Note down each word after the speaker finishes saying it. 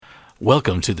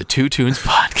Welcome to the Two Tunes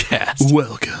Podcast.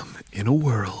 Welcome in a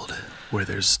world where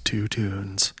there's two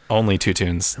tunes. Only Two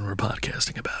Tunes. And we're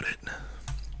podcasting about it.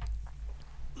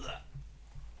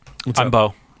 I'm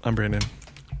Bo. I'm Brandon.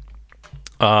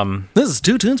 This is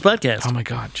Two Tunes Podcast. Oh my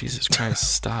God, Jesus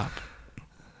Christ, stop.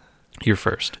 You're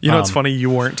first. You know, it's funny, you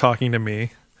weren't talking to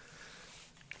me.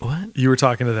 What? You were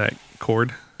talking to that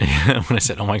chord. When I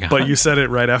said, oh my God. But you said it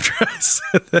right after I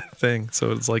said that thing.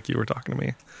 So it's like you were talking to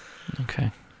me. Okay.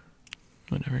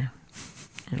 Whatever.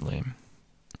 You're lame.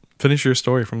 Finish your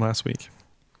story from last week.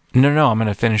 No, I'm going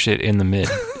to finish it in the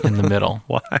middle.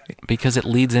 Why? Because it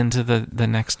leads into the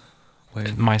next,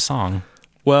 my song.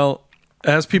 Well,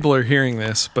 as people are hearing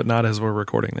this, but not as we're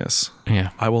recording this,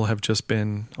 Yeah. I will have just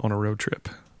been on a road trip.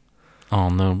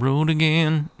 On the road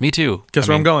again. Me too. Guess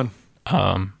where I'm going?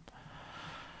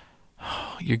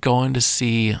 You're going to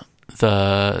see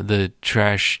the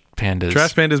Trash Pandas.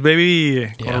 Trash Pandas,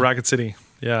 baby. Yeah. On Rocket City.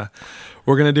 Yeah.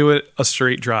 We're going to do it a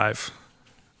straight drive.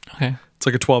 Okay. It's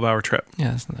like a 12-hour trip.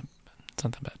 Yeah, it's not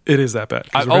that bad. It is that bad.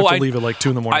 Because we have to leave at like 2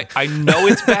 in the morning. I know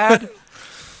it's bad,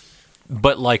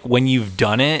 but like when you've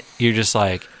done it, you're just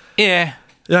like, yeah.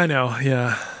 Yeah, I know.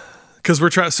 Yeah. Because we're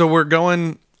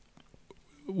going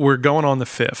on the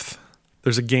 5th.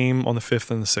 There's a game on the 5th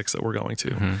and the 6th that we're going to.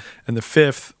 Mm-hmm. And the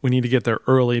 5th, we need to get there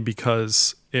early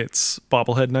because it's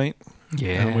bobblehead night.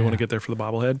 Yeah. And we want to get there for the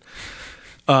bobblehead.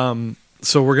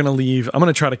 So we're going to leave. I'm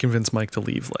going to try to convince Mike to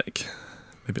leave like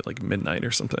maybe like midnight or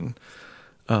something.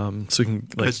 So we can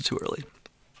like. It's too early.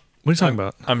 What are you talking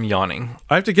about? I'm yawning.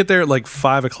 I have to get there at like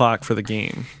 5 o'clock for the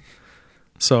game.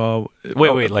 So.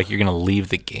 Wait. Like you're going to leave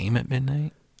the game at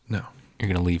midnight? No. You're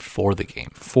going to leave for the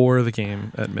game. For the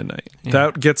game at midnight. Yeah.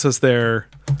 That gets us there.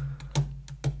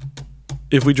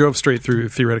 If we drove straight through,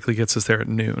 theoretically gets us there at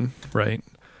noon, right?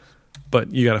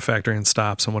 But you got to factor in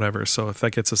stops and whatever. So if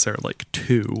that gets us there at like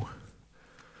 2,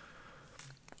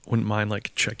 wouldn't mind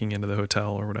like checking into the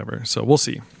hotel or whatever. So we'll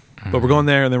see. Mm-hmm. But we're going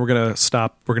there and then we're going to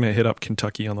stop. We're going to hit up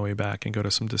Kentucky on the way back and go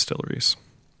to some distilleries.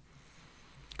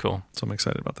 Cool. So I'm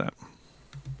excited about that.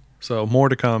 So more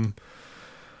to come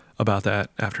about that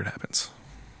after it happens.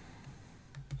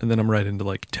 And then I'm right into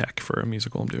like tech for a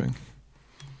musical I'm doing.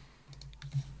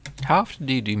 How often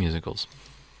do you do musicals?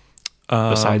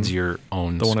 Besides your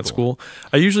own the one at school.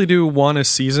 I usually do one a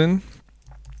season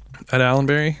at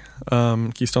Allenbury,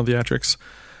 Keystone Theatrics.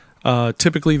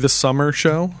 Typically the summer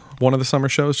show, one of the summer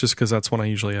shows, just because that's when I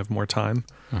usually have more time.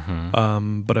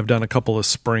 Mm-hmm. But I've done a couple of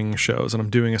spring shows, and I'm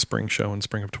doing a spring show in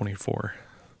spring of 24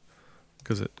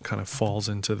 because it kind of falls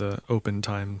into the open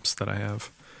times that I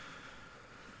have.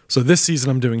 So this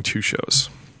season I'm doing 2 shows.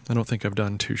 I don't think I've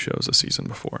done 2 shows a season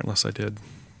before, unless I did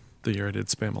the year I did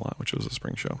Spam-A-Lot, which was a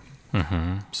spring show.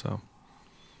 Mm-hmm. So,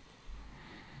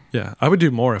 yeah, I would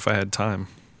do more if I had time.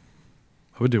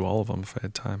 I would do all of them if I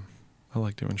had time. I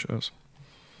like doing shows,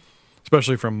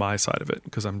 especially from my side of it,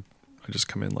 because I just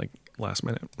come in like last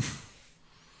minute.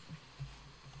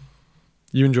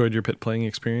 You enjoyed your pit playing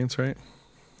experience, right?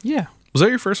 Yeah. Was that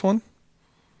your first one?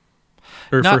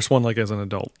 Or first one like as an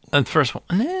adult? The first one.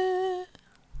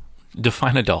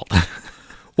 Define adult.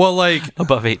 Well, like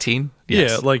above 18?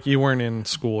 Yes. Yeah, like you weren't in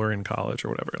school or in college or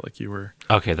whatever. Like you were.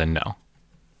 Okay, then no.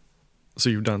 So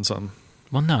you've done some.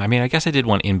 Well, no. I mean, I guess I did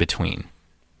one in between.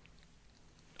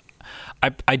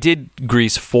 I did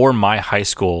Grease for my high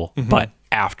school, mm-hmm. but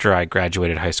after I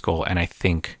graduated high school, and I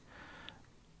think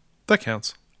that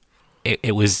counts.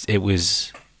 It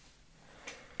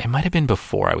might have been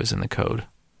before I was in the code.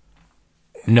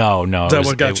 No. Is that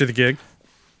what got you the gig?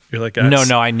 You're like, guys.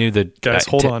 No, I knew the guys.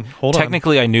 Hold on.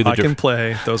 Technically, I knew the. I can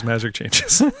play those magic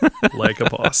changes like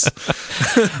a boss.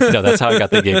 No, that's how I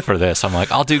got the gig for this. I'm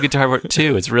like, I'll do guitar part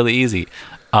too. It's really easy.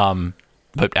 But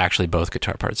actually, both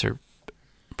guitar parts are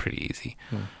pretty easy.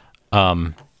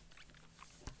 So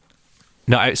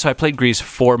I played Grease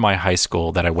for my high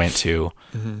school that I went to.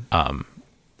 Mm-hmm.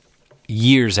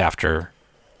 Years after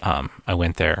I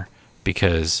went there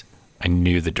because I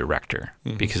knew the director,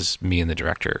 mm-hmm. because me and the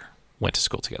director went to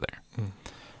school together.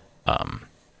 Mm.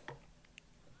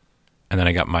 And then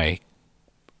I got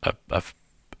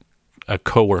a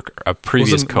coworker, a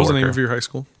previous coworker. What was the name of your high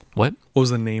school? What? What was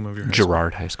the name of your high school?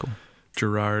 Gerard High School.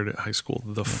 Gerard High School.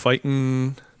 The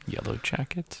Fightin' Yellow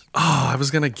Jackets? Oh, I was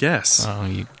going to guess. Oh,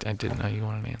 I didn't know you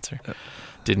wanted an answer.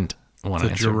 Didn't want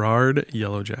an answer. The Gerard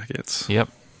Yellow Jackets. Yep.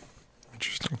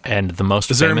 Interesting. And the most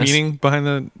famous... Is there a meaning behind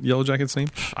the Yellow Jackets name?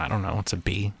 I don't know. It's a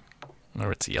B.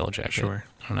 Or it's a Yellow Jacket. Sure.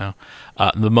 I don't know.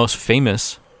 The most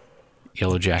famous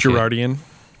Yellow Jacket... Gerardian?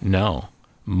 No.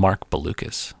 Mark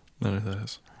Balukas. I don't know who that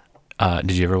is.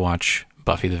 Did you ever watch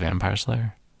Buffy the Vampire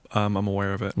Slayer? I'm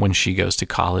aware of it. When she goes to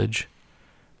college,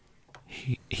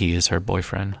 he is her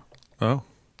boyfriend. Oh,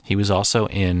 He was also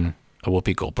in a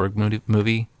Whoopi Goldberg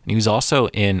movie. And he was also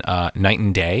in Night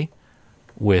and Day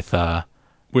with Tom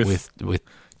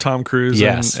Cruise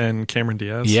Yes. and Cameron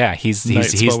Diaz. yeah, he's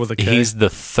spelled with a K. he's the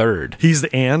third. He's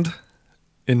the and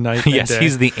in Night and Yes, Day.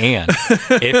 he's the and.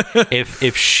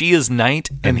 if she is night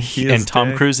and he is Tom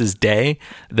day. Cruise is day,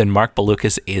 then Mark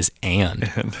Balukas is and.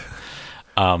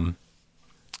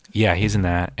 Yeah, he's in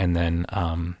that, and then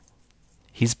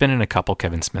he's been in a couple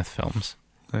Kevin Smith films.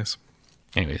 Nice.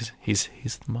 Anyways, he's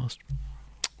the most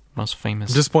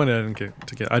famous. I'm disappointed I didn't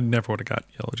get. I never would have got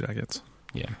Yellow Jackets.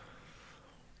 Yeah,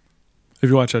 Have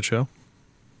you watched that show?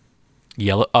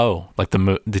 Yellow. Oh, like the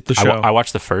show. I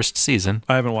watched the first season.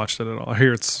 I haven't watched it at all. I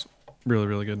hear it's really,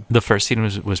 really good. The first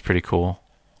season was pretty cool.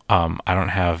 I don't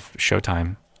have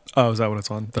Showtime. Oh, is that what it's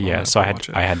on? Then I'll Yeah, have so to I watch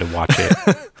it. had to watch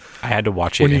it. I had to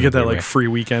watch it when you in get that Blu-ray. like free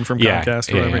weekend from Yeah,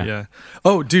 Comcast or yeah, whatever. yeah. Yeah.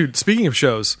 Oh, dude. Speaking of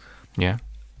shows, Yeah.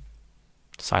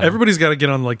 Silent. everybody's got to get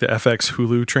on like the FX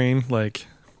Hulu train. Like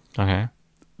Okay.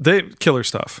 they killer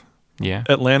stuff. Yeah.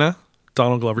 Atlanta,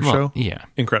 Donald Glover Well, show, yeah.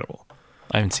 incredible.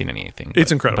 I haven't seen anything.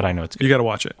 It's incredible. But I know it's good. You got to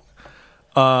watch it.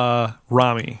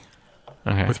 Rami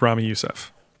Okay. with Rami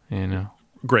Youssef. You know,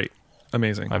 Great,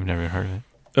 amazing. I've never heard of it.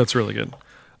 That's really good.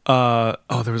 There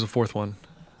was a fourth one.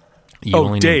 You Oh,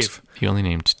 only Dave. Named, you only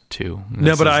named two. No,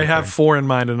 This but is I the have third. 4 in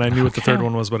mind, and I knew what the Okay. third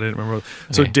one was, but I didn't remember.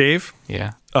 So Okay. Dave,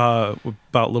 Yeah.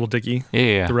 about Little Dicky,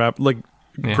 Yeah. the rap, like Yeah.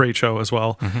 Mm-hmm. great show as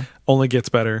well. Only gets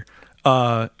better.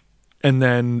 And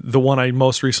then the one I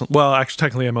most recently, well, actually,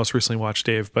 technically, I most recently watched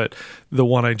Dave, but the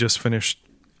one I just finished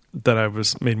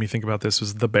that made me think about this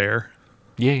was The Bear.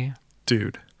 Yeah. Yeah.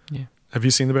 Dude, Yeah. have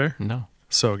you seen The Bear? No.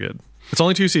 So good. It's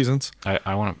only 2 seasons.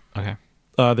 I want to. Okay.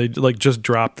 They like just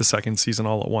dropped the second season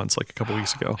all at once, like a couple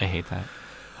weeks ago. I hate that.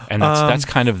 And that's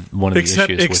kind of one of the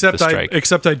issues with the strike.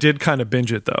 Except I did kind of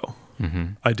binge it though.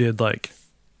 Mm-hmm. I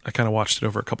kind of watched it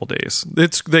over a couple days.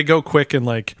 They go quick and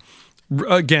like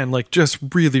again like just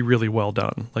really really well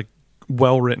done, like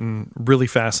well written, really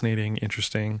fascinating,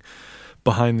 interesting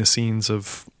behind the scenes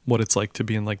of what it's like to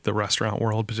be in like the restaurant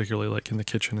world, particularly like in the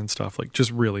kitchen and stuff. Like just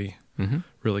really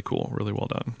really cool, really well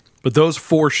done. But those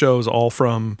 4 shows all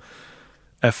from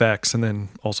FX and then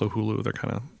also Hulu, they're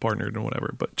kind of partnered and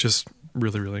whatever, but just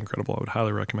really, really incredible. I would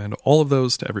highly recommend all of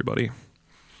those to everybody.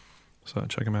 So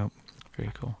check them out. Very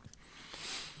cool.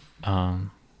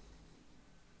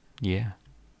 Yeah.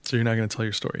 So you're not going to tell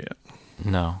your story yet.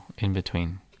 No. In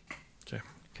between. Okay.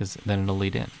 Because then it'll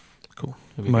lead in. Cool.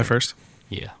 It'll be Am I great. first?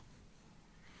 Yeah.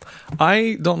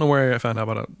 I don't know where I found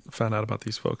out about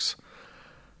these folks.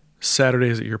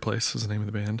 Saturdays at Your Place is the name of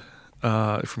the band.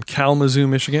 From Kalamazoo,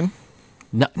 Michigan.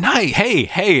 No,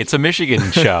 hey, it's a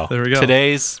Michigan show. There we go.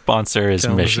 Today's sponsor is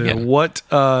Kalamazoo. Michigan. What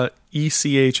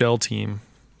ECHL team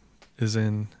is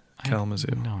in I have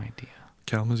Kalamazoo? no idea.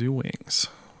 Kalamazoo Wings.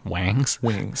 Wangs?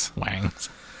 Wings. Wangs.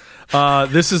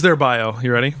 This is their bio.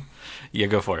 You ready? Yeah,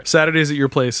 go for it. Saturdays at Your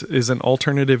Place is an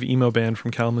alternative emo band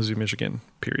from Kalamazoo, Michigan,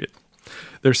 period.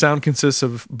 Their sound consists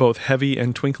of both heavy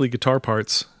and twinkly guitar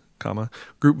parts, comma,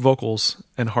 group vocals,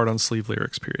 and hard-on-sleeve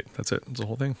lyrics, period. That's it. That's the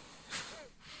whole thing.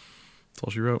 That's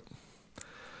all she wrote.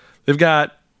 They've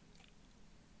got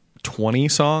 20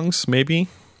 songs, maybe.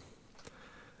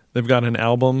 They've got an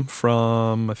album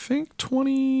from, I think,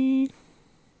 2021.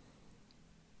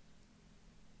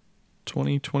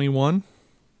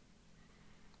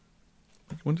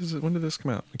 When did this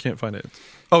come out? I can't find it.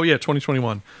 Oh yeah,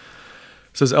 2021. It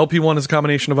says LP1 is a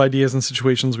combination of ideas and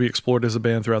situations we explored as a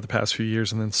band throughout the past few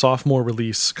years, and then sophomore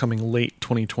release coming late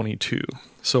 2022.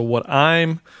 So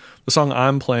the song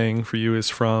I'm playing for you is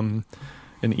from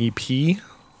an EP,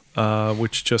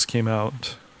 which just came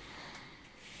out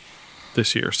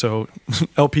this year. So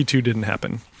LP2 didn't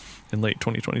happen in late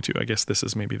 2022. I guess this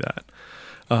is maybe that.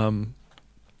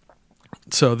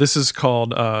 So this is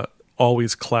called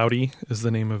Always Cloudy is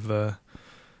the name of the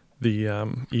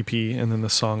EP, and then the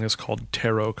song is called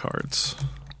Tarot Cards,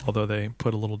 although they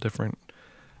put a little different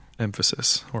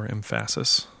emphasis or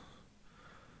emphasis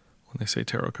when they say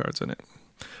tarot cards in it.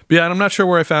 But yeah, and I'm not sure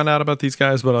where I found out about these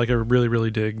guys, but like I really,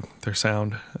 really dig their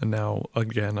sound. And now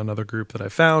again, another group that I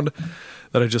found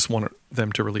that I just want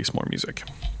them to release more music.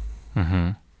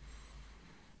 Mm-hmm.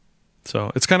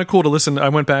 So it's kind of cool to listen. I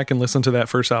went back and listened to that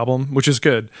first album, which is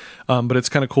good. But it's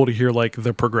kind of cool to hear like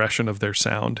the progression of their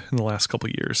sound in the last couple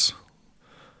of years.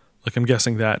 Like I'm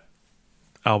guessing that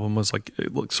album was like,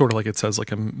 it looks sort of like it says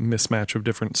like a mismatch of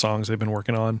different songs they've been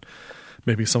working on.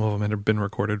 Maybe some of them had been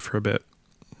recorded for a bit.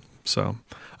 So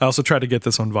I also tried to get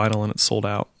this on vinyl and it's sold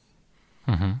out.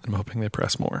 Mm-hmm. I'm hoping they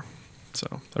press more.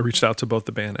 So I reached out to both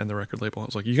the band and the record label. I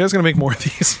was like, you guys going to make more of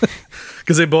these?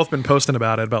 Because they've both been posting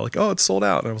about it, about like, oh, it's sold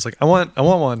out. And I was like, I want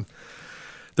one.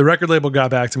 the record label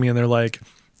got back to me and they're like,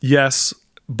 yes,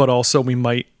 but also we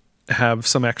might have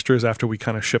some extras after we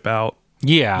kind of ship out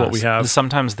what we have.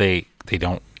 Sometimes they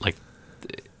don't, like,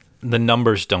 the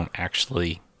numbers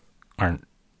aren't.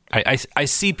 I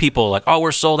see people like, oh,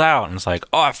 we're sold out, and it's like,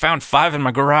 oh, I found 5 in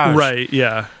my garage. Right,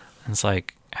 yeah. And it's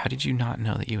like, how did you not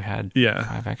know that you had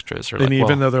 5 extras? Or and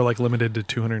even though they're like limited to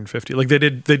 250, like they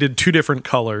did 2 different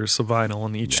colors of vinyl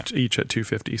and each at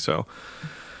 250. So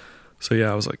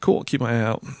yeah, I was like, cool, keep my eye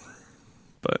out.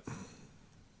 But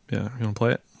yeah, you want to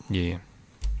play it? Yeah.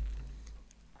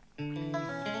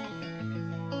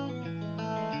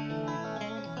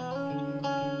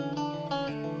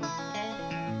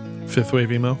 Fifth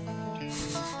wave emo.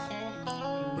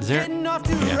 Is there? Yeah.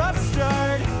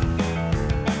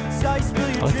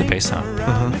 I like the bass sound.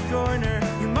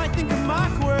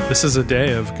 This is a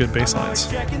day of good bass lines.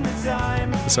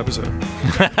 This episode.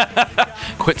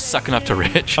 Quit sucking up to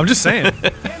Rich. I'm just saying.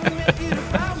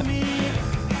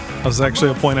 That was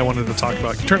actually a point I wanted to talk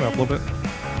about. Can you turn it up a little bit?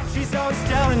 She's always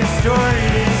telling the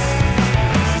stories.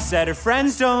 She said her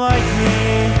friends don't like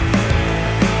me.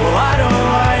 Well, I don't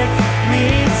like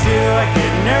me too. I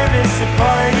get nervous at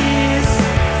parties.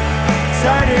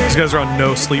 These guys are on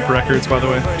No Sleep Records, by the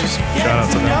way. Just shout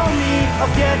out to them.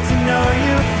 I'll get to know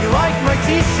you. You like my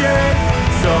t-shirt,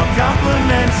 so I'll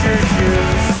compliment your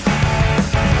shoes.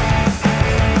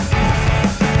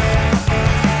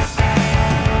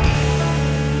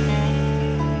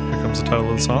 Here comes the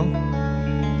title of the song.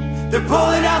 They're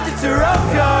pulling out the tarot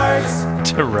cards.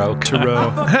 Tarot.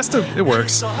 It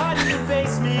works. So hide in the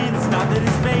basement. It's not that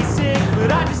it's basic, but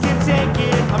I just can't take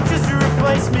it. I'm just a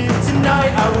replacement.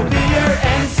 Tonight I will be your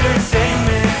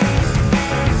entertainment.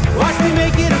 Watch me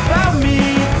make it about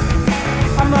me.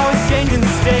 I'm always changing the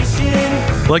station.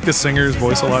 I like the singer's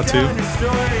voice a lot too.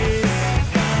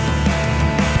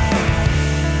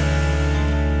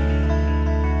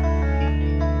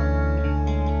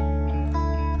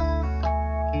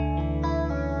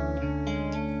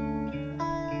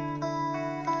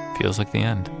 Feels like the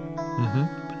end. Mm-hmm.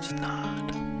 But it's not.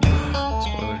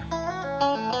 Spoiler.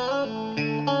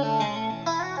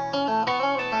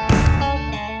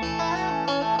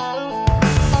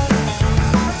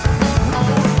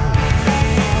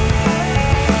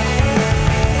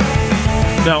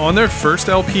 Now, on their first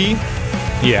LP, on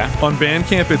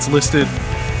Bandcamp, it's listed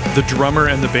the drummer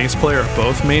and the bass player are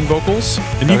both main vocals,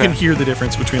 and you can hear the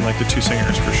difference between like the 2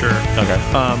 singers for sure. Okay.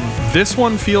 This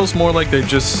one feels more like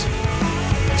it's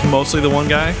mostly the one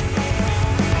guy.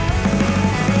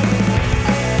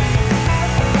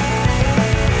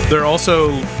 They're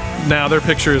also, now their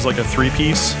picture is like a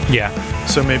 3-piece. Yeah.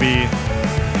 So maybe,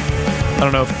 I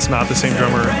don't know if it's not the same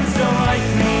drummer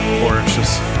or it's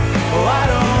just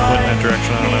went in that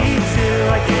direction. I don't know.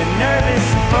 I get nervous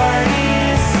at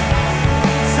parties.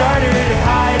 It's harder to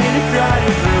hide in a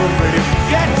crowded room, but if you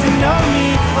get to know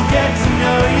me, I'll get to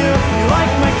know you. You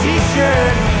like my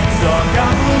t-shirt, so I'll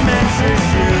compliment your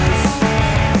shoes.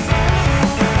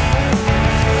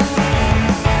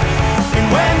 And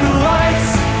when the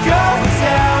lights go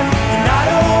down, and I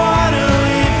don't wanna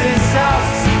leave this house,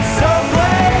 it seems so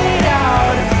played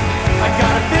out. I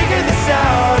gotta figure this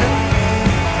out,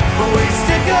 but will you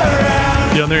stick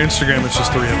around? Yeah, on their Instagram, it's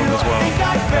just 3 of them as I well. think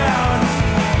I found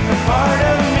a part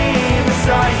of me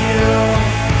beside you.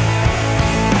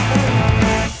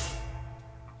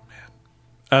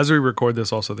 As we record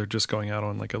this, also, they're just going out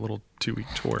on like a little 2-week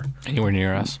tour. Anywhere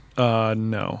near us?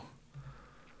 No.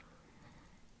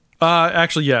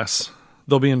 Actually, yes.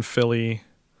 They'll be in Philly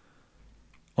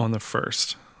on the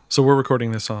 1st. So we're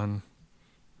recording this on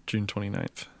June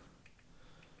 29th.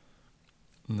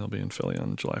 And they'll be in Philly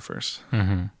on July 1st.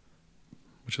 Mm-hmm.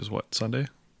 Which is what? Sunday?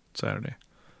 Saturday.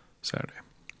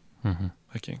 Mm-hmm.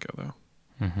 I can't go, though.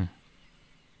 Mm-hmm.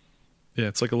 Yeah,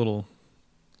 it's like a little...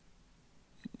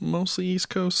 mostly East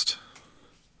Coast.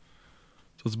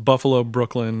 So it's Buffalo,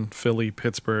 Brooklyn, Philly,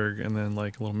 Pittsburgh, and then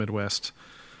like a little Midwest,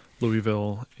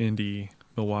 Louisville, Indy,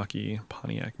 Milwaukee,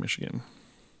 Pontiac, Michigan.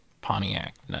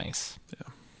 Pontiac, nice.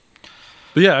 Yeah.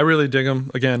 But yeah, I really dig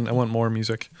them. Again, I want more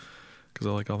music because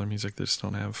I like all their music. They just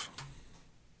don't have...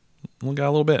 only got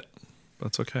a little bit. But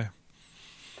it's okay.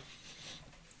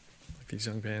 Like these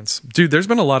young bands. Dude, there's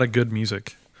been a lot of good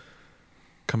music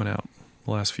coming out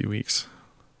the last few weeks.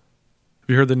 Have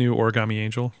you heard the new Origami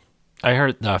Angel? I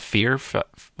heard Fear,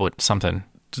 something.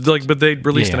 Like, but they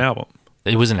released an album.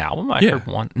 It was an album? I heard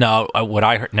one. No, what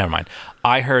I heard, never mind.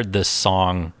 I heard this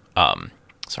song,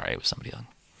 sorry, it was somebody else.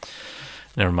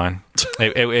 Never mind.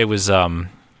 It was,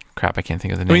 crap, I can't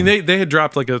think of the name. I mean, they had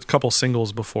dropped like a couple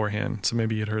singles beforehand, so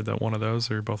maybe you'd heard that one of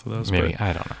those or both of those. Maybe,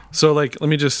 I don't know. So, like, let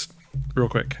me just, real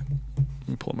quick, let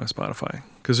me pull up my Spotify.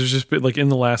 because there's just been, like, in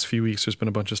the last few weeks, there's been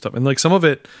a bunch of stuff, and like some of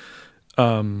it,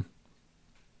 you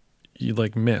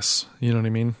like miss. You know what I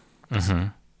mean? Mm-hmm.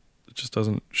 It just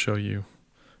doesn't show you,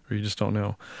 or you just don't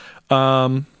know.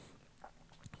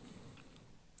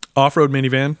 Off-Road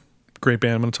Minivan, great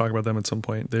band. I'm going to talk about them at some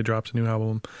point. They dropped a new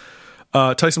album.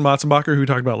 Tyson Motzenbacher, who we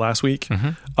talked about last week,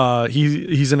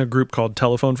 he's in a group called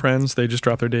Telephone Friends. They just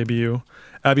dropped their debut.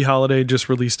 Abby Holiday just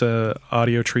released a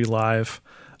Audio Tree Live.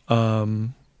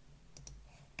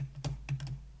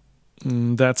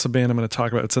 That's a band I'm going to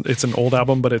talk about. It's an old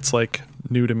album, but it's like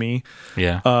new to me.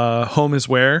 Yeah. Home Is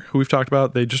Where, who we've talked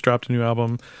about, they just dropped a new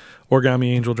album. Origami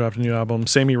Angel dropped a new album.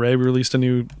 Sammy Ray released a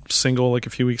new single like a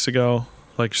few weeks ago.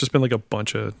 Like, it's just been like a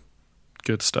bunch of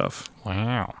good stuff.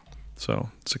 Wow. So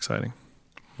it's exciting.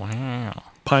 Wow.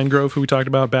 Pine Grove, who we talked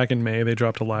about back in May, they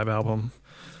dropped a live album.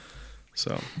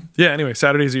 So yeah, anyway,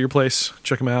 Saturdays at your place.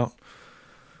 Check them out.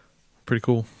 Pretty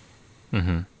cool.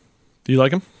 Mm-hmm. Do you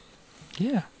like them?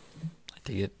 Yeah. I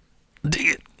dig it. Dig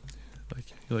it.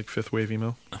 Like, you like fifth wave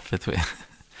emo? Fifth wave.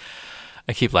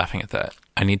 I keep laughing at that.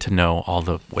 I need to know all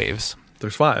the waves.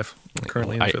 There's 5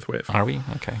 currently in the fifth wave. Are we?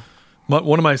 Okay.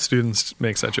 One of my students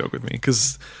makes that joke with me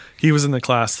because he was in the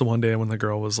class the one day when the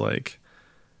girl was like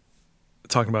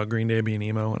talking about Green Day being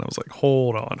emo, and I was like,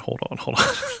 hold on.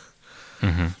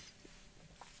 Mm-hmm.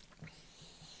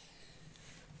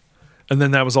 And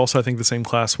then that was also, I think, the same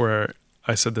class where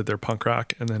I said that they're punk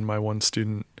rock, and then my one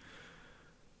student,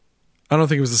 I don't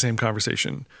think it was the same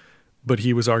conversation, but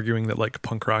he was arguing that like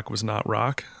punk rock was not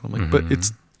rock. I'm like, but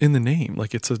it's in the name,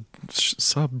 like it's a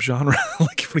sub genre.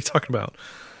 Like, what are you talking about?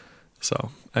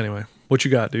 So anyway, what you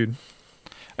got, dude?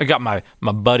 I got my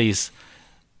buddies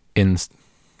in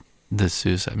the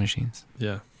Suicide Machines.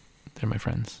 Yeah, they're my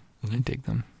friends. I dig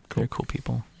them. Cool. They're cool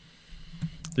people.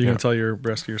 You're gonna tell your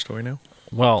rest of your story now?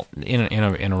 Well, in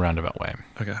a roundabout way.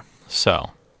 Okay.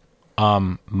 So,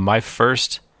 my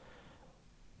first.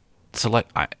 So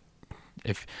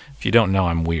if you don't know,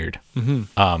 I'm weird.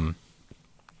 Mm-hmm.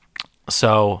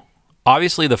 So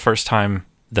obviously the first time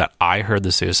that I heard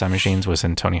the Suicide Machines was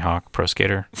in Tony Hawk Pro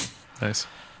Skater. Nice.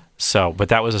 So, but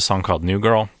that was a song called New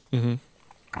Girl. Mm-hmm.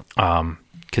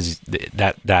 Because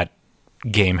that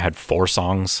game had 4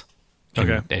 songs. And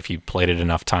Okay. if you played it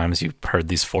enough times, you heard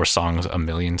these 4 songs a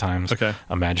million times. Okay.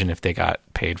 Imagine if they got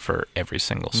paid for every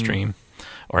single stream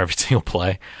or every single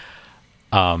play.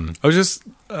 I was just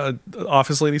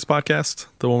Office Ladies podcast,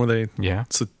 the one where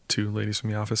it's the 2 ladies from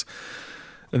the office,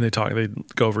 and they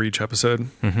go over each episode.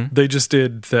 Mm-hmm. They just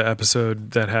did the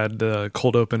episode that had the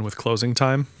cold open with closing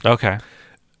time. Okay.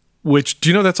 Which, do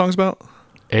you know what that song's about?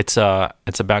 It's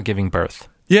about giving birth.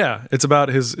 Yeah, it's about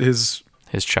his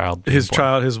child, being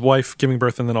born. his wife giving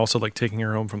birth, and then also like taking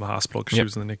her home from the hospital because she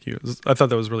was in the NICU. I thought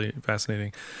that was really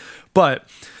fascinating. But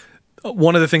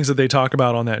one of the things that they talk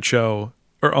about on that show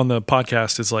or on the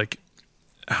podcast is like,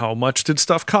 how much did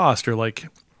stuff cost, or like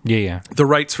the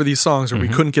rights for these songs, or we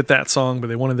couldn't get that song but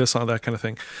they wanted this song, that kind of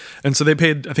thing. And so they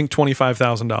paid, I think,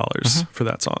 $25,000 for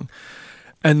that song,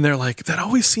 and they're like, that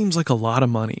always seems like a lot of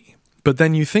money. But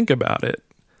then you think about it,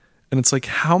 and it's like,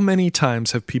 how many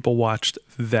times have people watched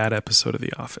that episode of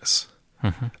The Office?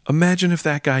 Imagine if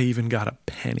that guy even got a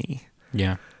penny.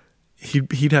 Yeah.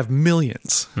 He'd have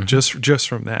millions just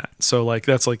from that. So like,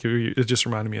 that's like, it just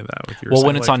reminded me of that. Like, well,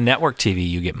 when it's on network TV,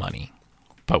 you get money,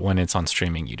 but when it's on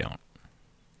streaming, you don't.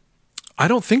 I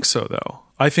don't think so, though.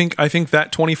 I think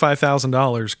that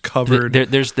 $25,000 covered.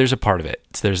 There's a part of it.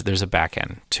 There's a back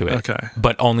end to it. Okay.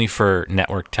 But only for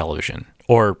network television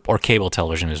or cable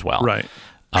television as well. Right.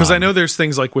 Because I know there's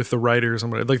things like with the writers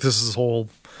and like this is this whole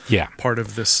part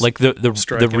of this. Like the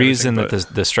strike reason that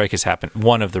but the strike is happening.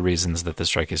 One of the reasons that the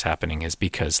strike is happening is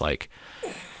because like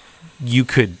you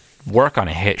could work on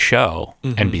a hit show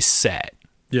and be set.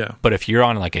 Yeah. But if you're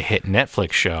on like a hit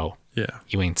Netflix show,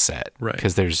 you ain't set. Right.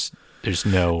 Because there's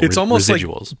no it's almost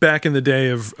residuals. Like back in the day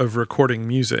of recording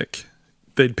music,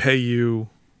 they'd pay you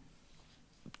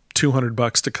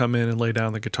 $200 to come in and lay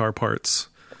down the guitar parts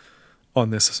on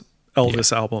this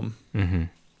Elvis album,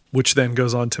 which then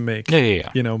goes on to make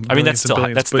you know, I mean, that's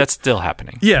still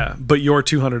happening. Yeah, but your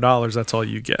 $200, that's all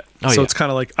you get. It's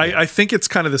kind of like I think it's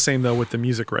kind of the same though with the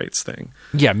music rights thing.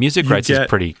 Yeah, music rights is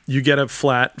pretty. You get a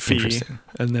flat fee,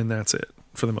 and then that's it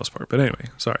for the most part. But anyway,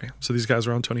 sorry. So these guys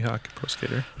were on Tony Hawk Pro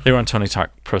Skater. They were on Tony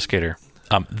Hawk Pro Skater.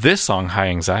 This song, High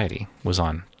Anxiety, was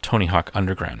on Tony Hawk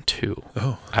Underground 2.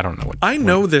 Oh, I don't know what. I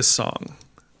know this song,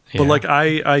 but like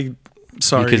I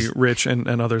sorry, Because- Rich and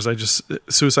others. I just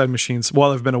Suicide Machines.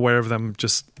 While I've been aware of them,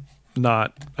 I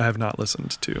have not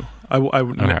listened to.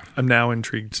 I'm now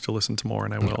intrigued to listen to more,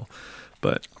 and I will.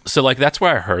 But So like that's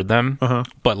where I heard them.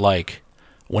 But like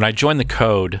when I joined the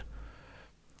Code,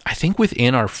 I think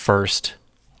within our first,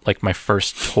 like my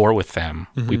first tour with them,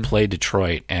 we played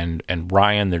Detroit, and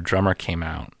Ryan, their drummer, came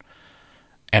out,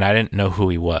 and I didn't know who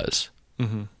he was.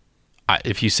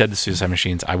 If you said the Suicide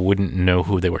Machines, I wouldn't know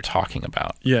who they were talking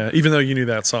about. Yeah, even though you knew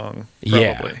that song.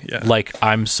 Probably. Yeah. Like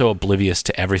I'm so oblivious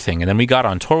to everything. And then we got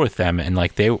on tour with them, and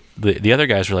like the other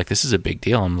guys were like, "This is a big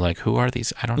deal." I'm like, "Who are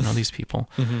these? I don't know these people."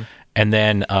 And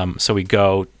then so we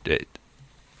go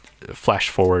flash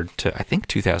forward to I think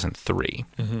 2003,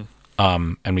 and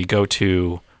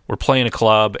we're playing a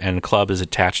club, and the club is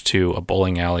attached to a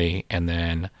bowling alley, and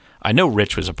then. I know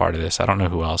Rich was a part of this. I don't know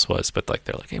who else was, but like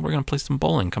they're like, "Hey, we're gonna play some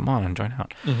bowling. Come on and join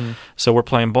out." So we're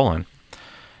playing bowling.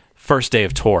 First day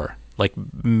of tour, like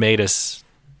made us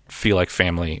feel like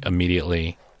family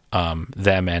immediately.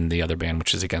 Them and the other band,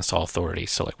 which is Against All Authority.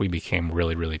 So like we became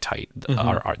really, really tight.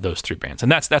 Those three bands,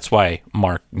 and that's why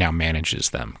Mark now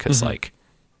manages them because like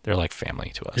they're like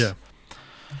family to us.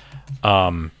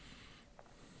 Yeah.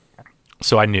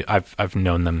 So I've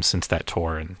known them since that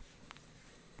tour, and.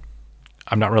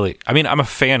 I'm not really. I mean, I'm a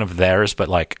fan of theirs, but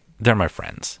like they're my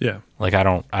friends. Yeah. Like I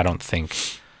don't think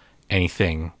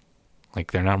anything.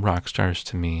 Like they're not rock stars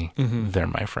to me. They're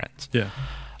my friends. Yeah.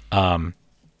 I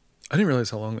didn't realize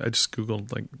how long. I just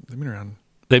Googled like they've been around.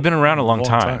 They've been around a long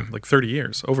time. Like 30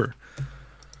 years over.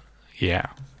 Yeah.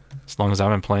 As long as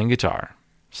I've been playing guitar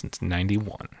since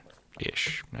 91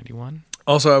 ish. 91.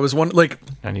 Also, I was one like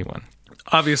 91.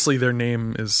 Obviously, their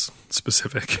name is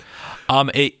specific.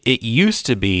 It used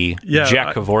to be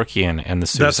Jack Kevorkian and the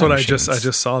Suicide That's what Machines. I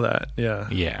just saw that. Yeah.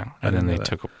 Yeah, and then they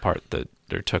took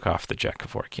off the Jack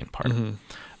Kevorkian part.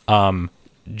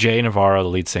 Jay Navarro, the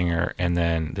lead singer, and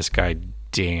then this guy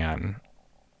Dan.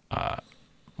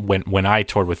 When I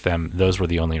toured with them, those were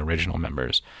the only original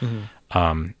members.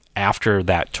 After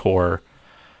that tour.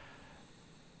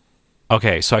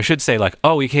 Okay, so I should say like,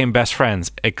 we became best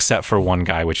friends except for one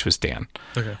guy, which was Dan.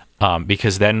 Okay.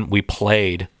 Because then we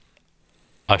played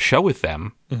a show with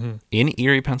them in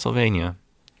Erie, Pennsylvania,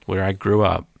 where I grew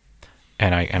up,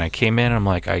 and I came in. And I'm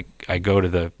like, I go to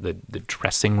the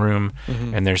dressing room,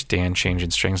 and there's Dan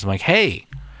changing strings. I'm like, "Hey,"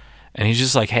 and he's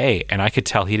just like, "Hey," and I could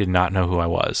tell he did not know who I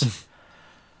was.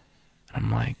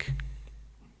 I'm like,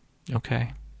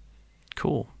 "Okay,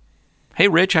 cool. Hey,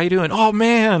 Rich, how you doing? Oh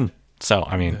man." So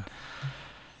I mean.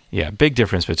 Yeah, big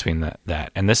difference between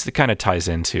that and this kind of ties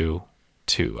into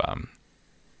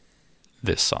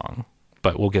this song,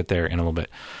 but we'll get there in a little bit.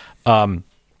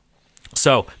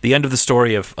 So the end of the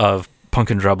story of Punk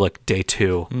and Drublic Day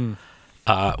 2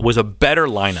 was a better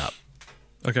lineup.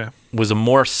 Okay, was a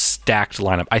more stacked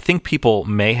lineup. I think people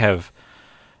may have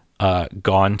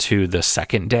gone to the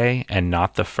second day and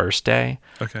not the first day,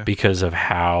 because of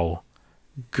how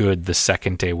good the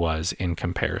second day was in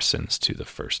comparisons to the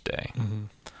first day.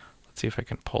 Let's see if I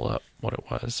can pull up what it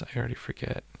was. I already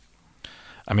forget.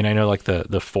 I mean, I know like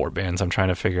the four bands. I'm trying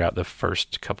to figure out the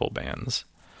first couple bands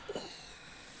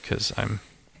because I'm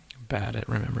bad at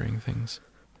remembering things.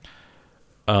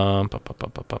 Yeah,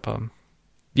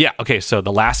 okay, so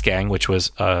The Last Gang, which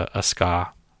was a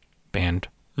ska band.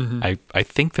 I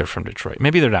think they're from Detroit.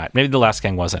 Maybe they're not. Maybe The Last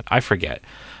Gang wasn't. I forget.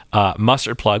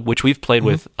 Mustard Plug, which we've played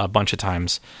with a bunch of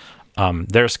times.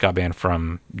 They're a ska band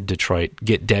from Detroit.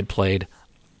 Get Dead played.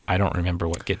 I don't remember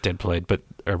what Get Dead played,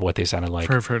 or what they sounded like.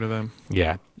 I've heard of them.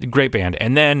 Yeah, great band.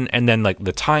 And then like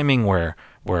the timing where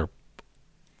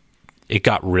it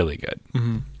got really good.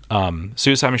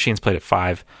 Suicide Machines played at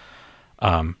 5.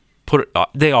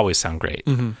 They always sound great.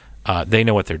 They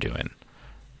know what they're doing.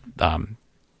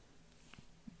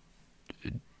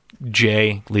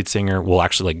 Jay, lead singer, will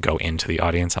actually like go into the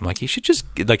audience. I'm like, you should just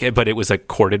like, but it was like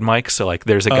corded mic, so like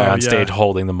there's a guy on stage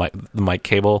holding the mic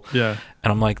cable. Yeah,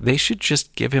 and I'm like, they should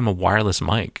just give him a wireless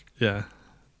mic. Yeah,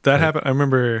 that happened. I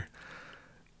remember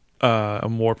a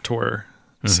Warped Tour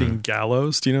seeing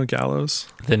Gallows. Do you know Gallows?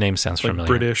 The name sounds familiar.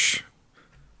 British,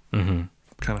 kind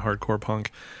of hardcore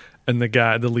punk, and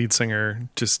the lead singer,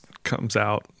 just comes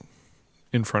out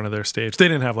in front of their stage. They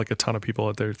didn't have like a ton of people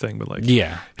at their thing, but like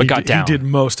but got down. He did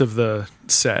most of the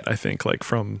set, I think, like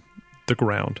from the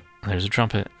ground. There's a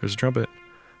trumpet.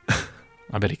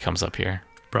 I bet he comes up here.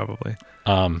 Probably.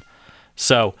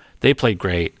 So they played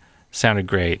great, sounded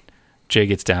great. Jay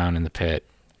gets down in the pit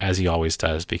as he always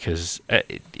does Mm-hmm. because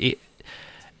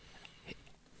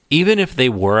even if they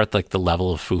were at like the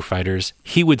level of Foo Fighters,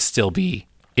 he would still be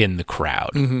in the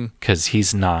crowd because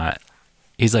he's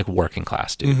like working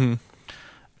class dude.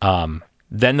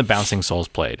 Then the Bouncing Souls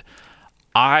played.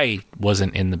 I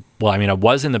wasn't in the... Well, I mean, I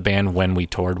was in the band when we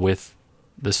toured with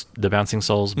the Bouncing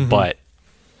Souls, but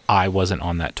I wasn't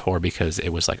on that tour because it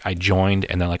was like I joined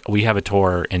and they're like, we have a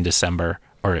tour in December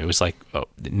or it was like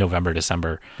November,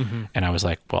 December. And I was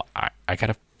like, well, I got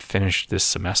to finish this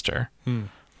semester.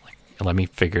 Like, let me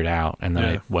figure it out. And then Yeah.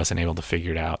 I wasn't able to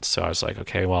figure it out. So I was like,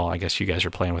 okay, well, I guess you guys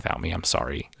are playing without me. I'm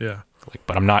sorry. Yeah. Like,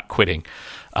 but I'm not quitting.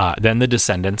 Then the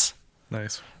Descendants,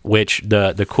 Nice. which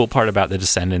the cool part about the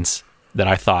Descendants that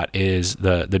I thought is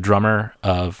the drummer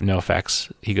of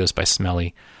NoFX, he goes by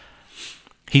Smelly.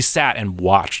 He sat and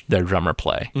watched their drummer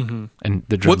play. And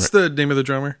the drummer, What's the name of the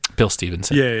drummer? Bill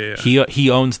Stevenson. Yeah. He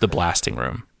owns the Blasting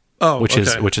Room, Oh, which okay.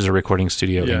 is a recording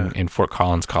studio Yeah. in Fort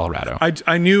Collins, Colorado.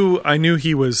 I knew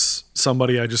he was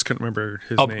somebody. I just couldn't remember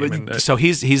his name. And so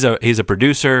he's a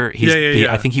producer.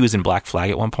 Yeah. I think he was in Black Flag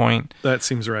at one point. that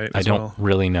seems right. I As don't well.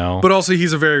 really know. But also,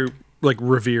 he's a very like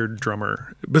revered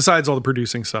drummer. Besides all the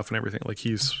producing stuff and everything, like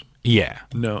he's yeah,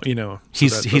 so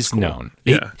he's that's cool. known.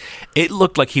 Yeah. It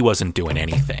looked like he wasn't doing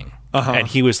anything. And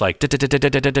he was like,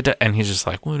 "Da-da-da-da-da-da-da," and he's just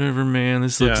like, whatever, man.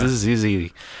 This is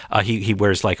easy. He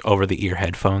wears like over the ear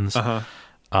headphones.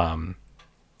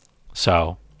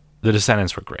 So the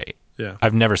Descendants were great. Yeah.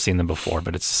 I've never seen them before,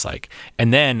 but it's just like,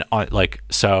 and then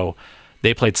so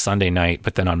they played Sunday night,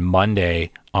 but then on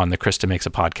Monday on the Krista Makes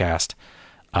a Podcast,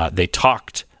 they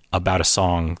talked about a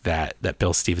song that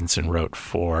Bill Stevenson wrote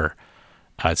for.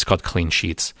 It's called Clean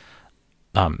Sheets.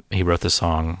 He wrote the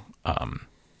song.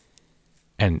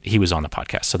 And he was on the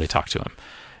podcast, so they talked to him,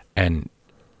 and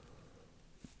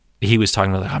he was talking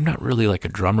about, like, I'm not really like a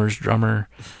drummer's drummer.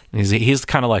 And he's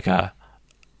kind of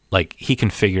like he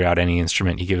can figure out any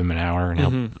instrument. You give him an hour, and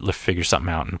he'll figure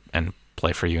something out and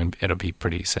play for you, and it'll be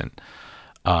pretty decent.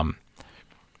 But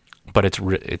it's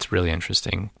really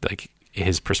interesting, like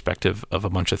his perspective of a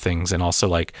bunch of things, and also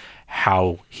like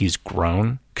how he's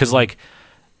grown. Because like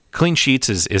Clean Sheets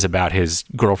is about his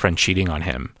girlfriend cheating on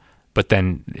him. But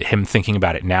then him thinking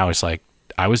about it now is like,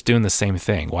 I was doing the same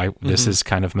thing. Why this is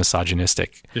kind of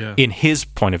misogynistic in his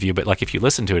point of view. But like, if you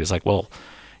listen to it, it's like, well,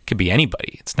 it could be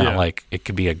anybody. It's not like it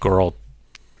could be a girl,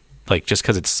 like just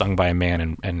because it's sung by a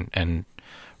man and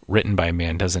written by a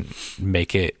man doesn't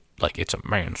make it like it's a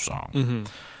man's song.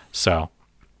 So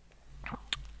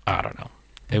I don't know.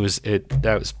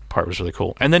 That part was really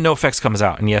cool. And then NoFX comes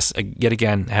out, and yes, yet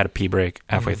again had a pee break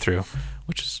halfway through,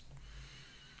 which is,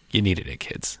 you needed it,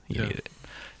 kids. You needed it,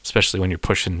 especially when you're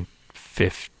pushing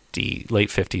 50, late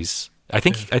 50s. I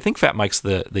think Fat Mike's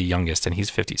the youngest, and he's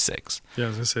 56. Yeah, I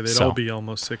was gonna say they'd all be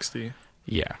almost 60.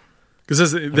 Yeah,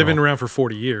 Because they've been around for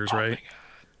 40 years, right?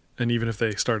 And even if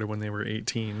they started when they were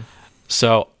 18.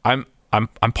 So I'm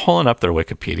pulling up their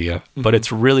Wikipedia, but it's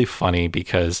really funny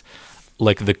because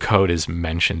like the Code is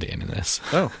mentioned in this.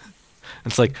 Oh.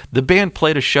 It's like the band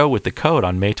played a show with the Code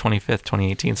on May 25th,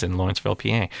 2018 in Lawrenceville, PA,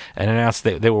 and announced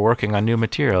that they were working on new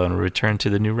material and returned to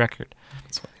the new record.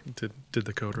 That's funny. Did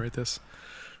the Code write this?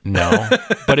 No,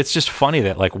 but it's just funny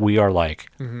that like we are like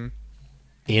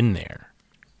in there,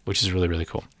 which is really, really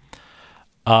cool.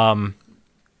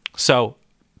 So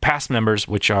past members,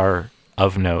 which are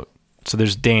of note. So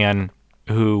there's Dan,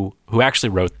 who actually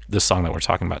wrote the song that we're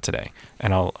talking about today,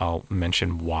 and I'll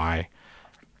mention why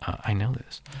I know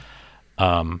this.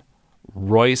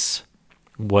 Royce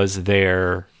was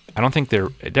their, I don't think they're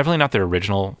definitely not their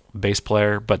original bass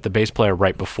player, but the bass player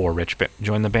right before Rich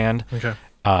joined the band. Okay.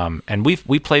 And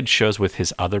we played shows with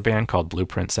his other band called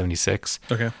Blueprint 76.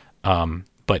 Okay.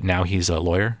 But now he's a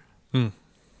lawyer.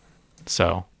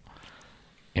 So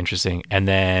interesting. And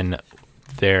then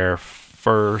their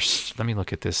first, let me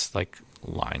look at this like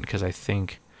line, because I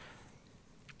think,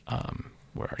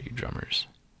 where are you, drummers?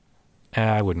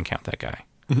 I wouldn't count that guy.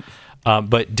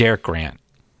 But Derek Grant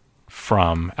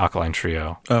from Alkaline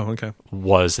Trio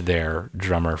was their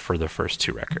drummer for the first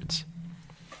two records.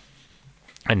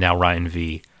 And now Ryan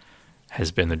V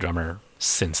has been the drummer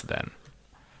since then.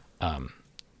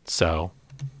 So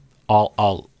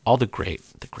all the great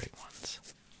ones.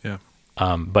 Yeah.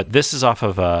 But this is off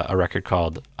of a record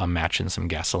called A Match and Some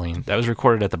Gasoline that was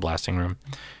recorded at the Blasting Room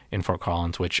in Fort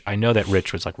Collins, which I know that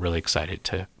Rich was like really excited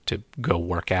to go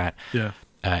work at. Yeah.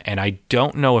 And I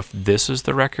don't know if this is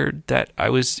the record that I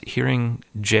was hearing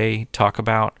Jay talk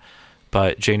about,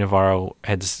 but Jay Navarro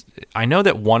I know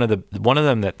that one of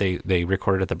them that they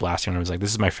recorded at the Blasting Room was like, this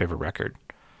is my favorite record.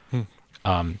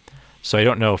 So I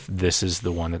don't know if this is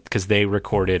the one because they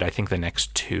recorded, I think, the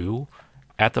next two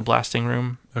at the Blasting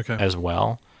Room as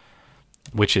well,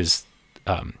 which is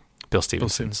Bill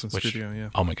Stevenson's studio, yeah.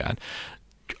 Oh my God.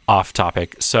 Off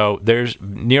topic. So there's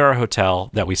near our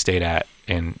hotel that we stayed at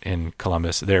in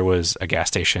Columbus, there was a gas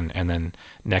station, and then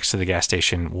next to the gas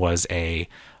station was a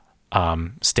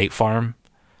State Farm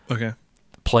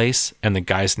place, and the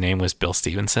guy's name was Bill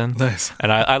Stevenson. Nice.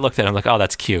 And I looked at him like, oh,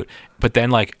 that's cute. But then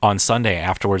like on Sunday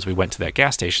afterwards, we went to that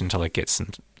gas station to like get some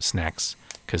snacks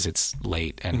because it's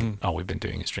late and all we've been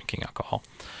doing is drinking alcohol.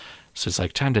 So it's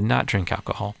like time to not drink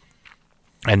alcohol.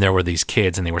 And there were these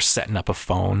kids and they were setting up a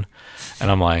phone, and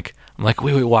I'm like,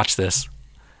 wait, watch this.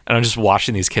 And I'm just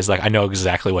watching these kids, like I know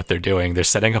exactly what they're doing. They're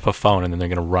setting up a phone, and then they're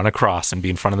going to run across and be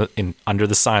in front of under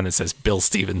the sign that says Bill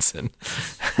Stevenson,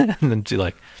 and then be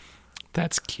like,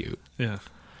 "That's cute." Yeah.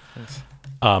 Nice.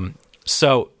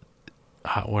 So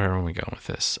where are we going with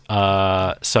this?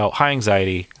 So High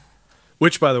Anxiety.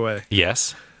 Which, by the way,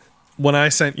 Yes. when I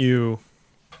sent you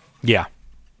Yeah.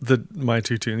 my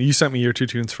 2 tunes, you sent me your 2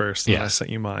 tunes first, and then I Yes.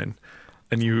 sent you mine.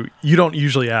 And you don't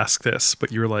usually ask this,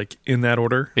 but you were like in that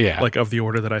order, Yeah. like of the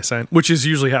order that I sent, which is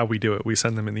usually how we do it. We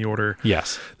send them in the order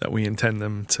Yes. that we intend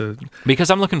them to. Because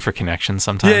I'm looking for connections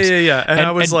sometimes. Yeah. And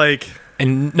I was like,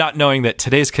 and not knowing that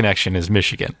today's connection is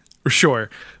Michigan. sure,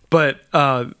 but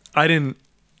I didn't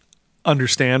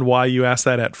understand why you asked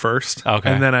that at first.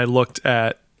 Okay. And then I looked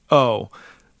at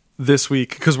this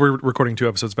week, because we're recording 2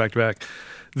 episodes back to back.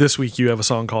 This week you have a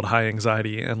song called High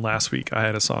Anxiety, and last week I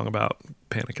had a song about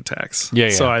panic attacks. Yeah.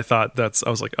 So I thought I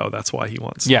was like, oh, that's why he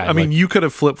wants. Yeah, I mean, like- you could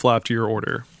have flip flopped your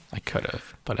order. I could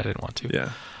have, but I didn't want to. Yeah.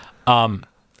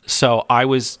 So I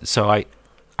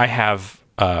have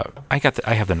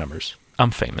the numbers.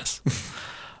 I'm famous.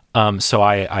 So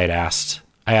I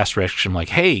asked Rich, I'm like,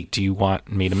 hey, do you want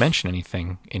me to mention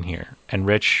anything in here? And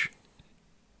Rich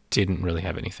didn't really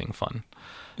have anything fun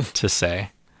to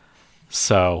say.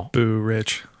 So Boo,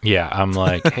 Rich. yeah, I'm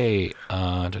like, hey,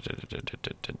 oh,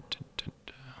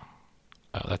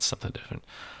 that's something different.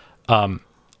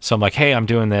 So I'm like, hey, I'm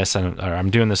doing this, or I'm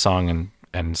doing this song,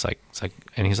 and it's like,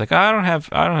 and he's like, I don't have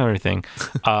anything.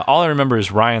 All I remember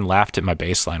is Ryan laughed at my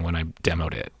bass line when I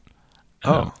demoed it.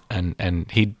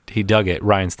 And he dug it.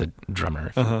 Ryan's the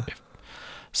drummer.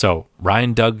 So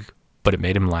Ryan dug, but it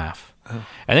made him laugh. And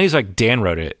then he's like, Dan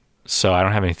wrote it, so I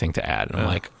don't have anything to add. And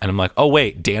I'm like, oh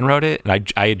wait, Dan wrote it,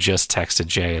 and I had just texted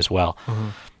Jay as well,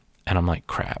 and I'm like,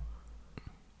 crap,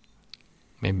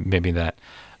 maybe that.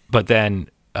 But then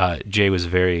Jay was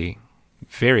very,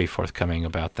 very forthcoming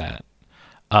about that.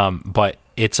 But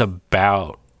it's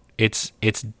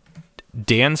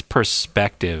Dan's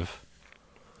perspective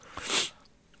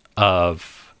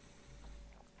of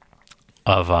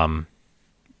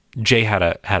Jay had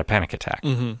a panic attack,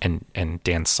 and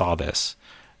Dan saw this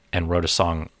and wrote a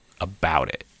song about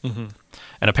it.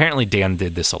 And apparently Dan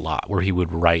did this a lot, where he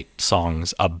would write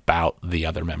songs about the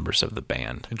other members of the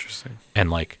band Interesting. and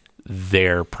like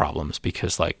their problems,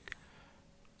 because like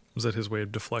Was that his way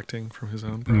of deflecting from his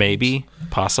own problems? maybe,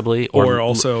 possibly, Or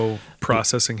also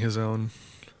processing his own.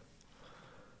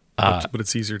 But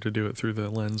it's easier to do it through the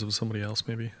lens of somebody else,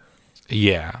 maybe.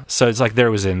 yeah. So it's like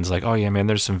it's like, oh yeah, man,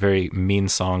 there's some very mean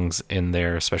songs in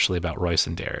there, especially about Royce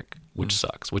and Derek, which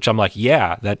sucks. Which I'm like,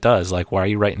 yeah, that does. Like, why are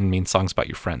you writing mean songs about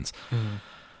your friends?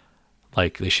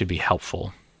 Like, they should be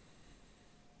helpful.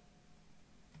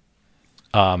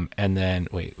 And then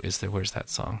where's that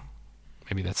song?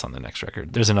 Maybe that's on the next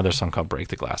record. There's another song called Break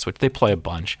the Glass, which they play a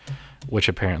bunch, which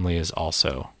apparently is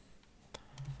also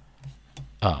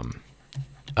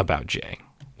about Jay,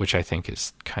 which I think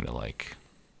is kind of like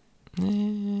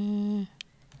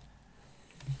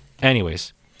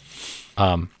anyways,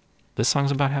 this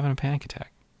song's about having a panic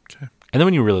attack. Okay. And then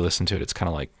when you really listen to it, it's kind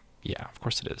of like, yeah, of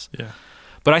course it is. Yeah.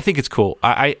 But I think it's cool.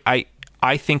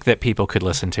 I think that people could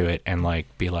listen to it and like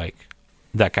be like,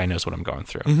 that guy knows what I'm going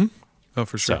through. Oh,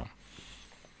 for sure. So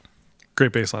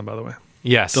Great bass line, by the way.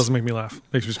 yes, Doesn't make me laugh.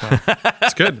 Makes me smile.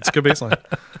 It's good. It's a good bass line.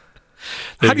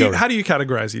 There you go. How do you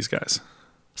categorize these guys?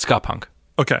 ska punk.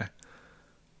 Okay.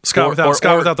 Ska Or-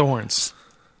 without the horns.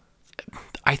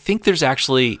 I think there's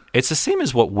actually, it's the same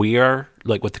as what we are,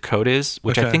 like what the code is,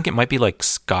 which I Okay. think it might be like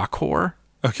ska core.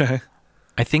 Okay.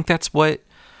 I think that's what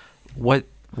Like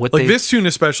they, this tune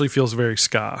especially feels very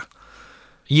ska,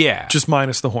 yeah. just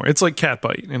minus the horn. It's like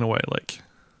Catbite in a way, like.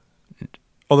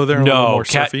 Although they're a little No, more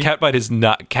surfy. Catbite is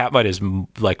not. Catbite is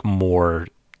like more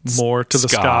More to the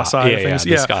ska ska. side Yeah, of things.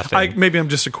 yeah, the ska thing. Maybe I'm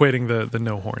just equating the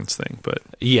no horns thing, but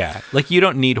Yeah, like you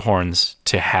don't need horns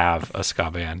to have a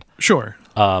ska band. sure.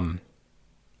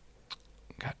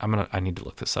 I need to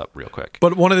look this up real quick.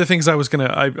 But one of the things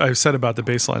I said about the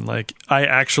bass line, like I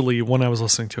actually, when I was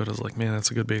listening to it, I was like, man, that's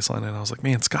a good bass line. And I was like,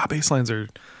 man, ska bass lines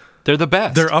They're the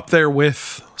best. they're up there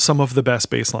with some of the best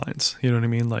bass lines. You know what I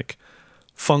mean? Like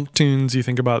funk tunes, you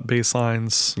think about bass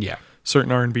lines, yeah.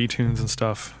 certain R&B tunes and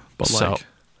stuff, but So like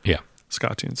yeah.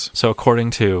 ska tunes. So according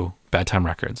to Bad Time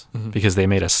Records, because they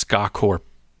made a ska core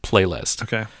playlist,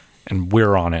 Okay. and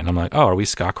we're on it, and I'm like, oh, are we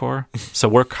ska core? So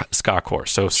we're ska core.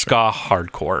 So ska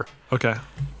hardcore, Okay.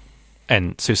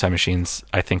 and Suicide Machines,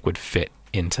 I think, would fit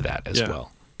into that as Yeah.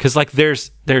 well. Because like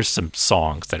there's some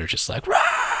songs that are just like, rah!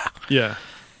 Yeah.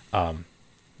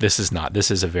 This is not.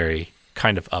 This is a very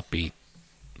kind of upbeat,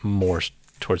 more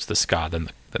towards the ska than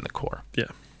the core. Yeah.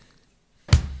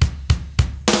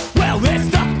 Well, it's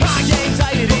the high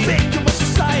anxiety, victim of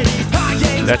society. High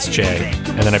anxiety, That's Jay,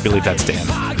 and then I believe that's Dan.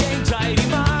 high anxiety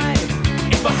mind.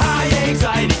 It's my high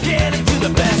anxiety getting to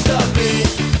the best of me.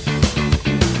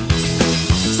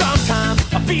 Sometimes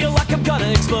I feel like I'm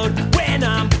gonna explode when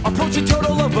I'm approaching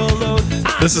total overload.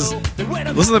 Listen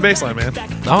to the bass line, man.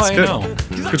 Oh, It's I good. know.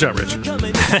 Good job, Rich.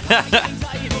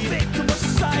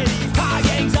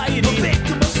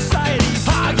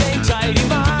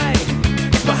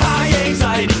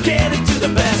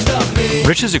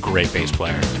 Rich is a great bass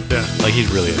player. Yeah. Like, he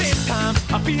really is. This time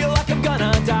I feel like I'm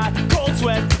gonna die. Cold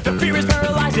sweat, the fear is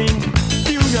paralyzing.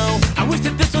 You know, I wish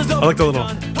that this was over. I like the little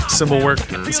cymbal work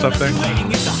and stuff there.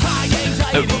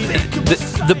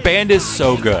 The band is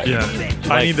so good. Yeah.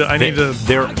 Like, I need to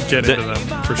they're- get the- into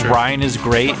them for sure. Ryan is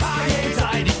great.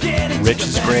 Rich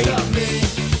is great.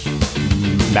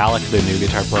 Malik, the new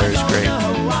guitar player, is great.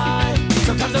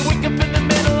 Sometimes I wake up in the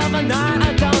middle of the night.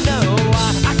 I don't know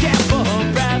why. I can't for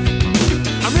breath.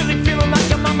 I'm really feeling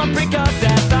like I'm on the brink of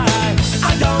death.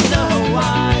 I don't know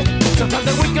why. Sometimes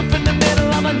I wake up in the middle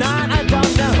of the night. I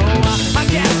don't know why. I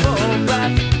can't for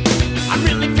breath. I'm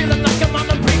really feeling like I'm on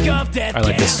the brink of death. I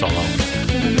like this solo.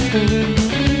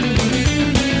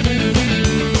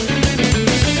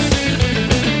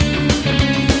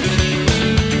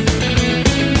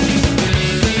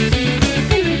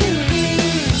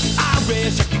 I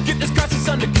wish I could get this crisis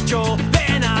under control.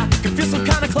 Then I could feel some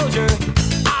kind of closure.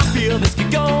 I feel this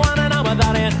could go on and on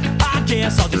without it. I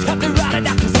guess I'll just have to ride it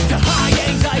out, 'cause it's a high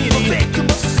anxiety, victim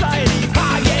of society.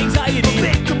 High anxiety,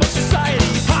 victim of society.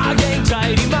 High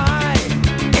anxiety, mind.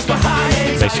 It's my high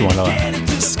anxiety. Makes you want to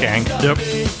skank. Yep.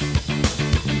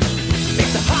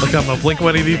 Like I'm a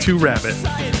Blink-182 rabbit.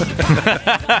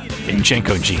 In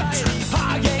Jenko jeans.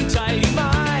 High anxiety,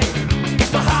 mind.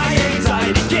 It's my high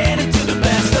anxiety. Get into the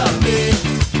best of me.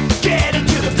 Get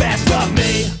into the best of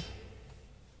me.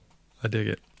 I dig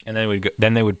it. And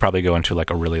then they would probably go into like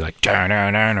a really like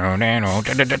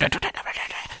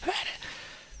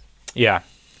yeah,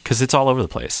 because it's all over the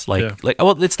place. Yeah.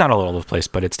 Well, it's not all over the place,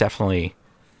 but it's definitely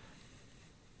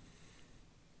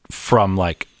from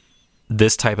like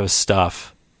this type of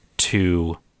stuff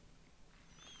to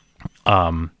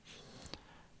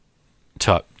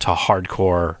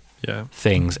hardcore Yeah.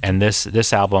 things. And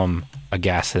this album, A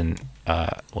Gas and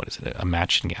what is it? A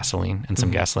Match and Gasoline and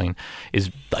Some Gasoline is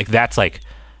like, that's like,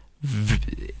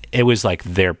 it was like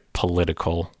their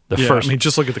political, Yeah, first. I mean,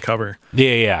 just look at the cover.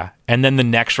 Yeah. And then the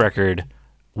next record,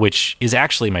 which is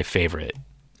actually my favorite,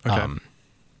 Okay.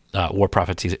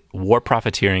 War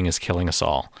Profiteering is Killing Us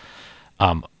All.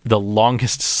 The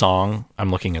longest song, I'm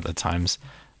looking at the times.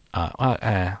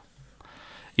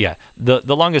 Yeah,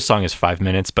 the longest song is 5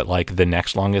 minutes, but like the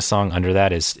next longest song under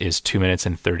that is 2 minutes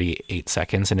and 38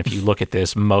 seconds. And if you look at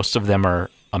this, most of them are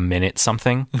a minute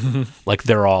something. Like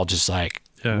they're all just like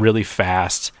really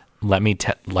fast. Let me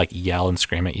like yell and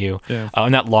scream at you. Yeah.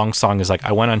 And that long song is like,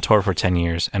 I went on tour for 10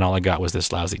 years and all I got was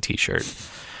this lousy t-shirt.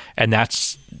 And that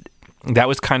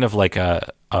was kind of like a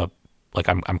like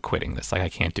I'm quitting this. Like I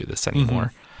can't do this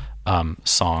anymore.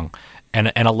 Song.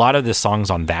 And a lot of the songs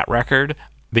on that record,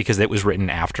 because it was written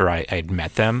after I'd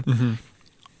met them,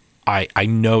 I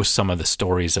know some of the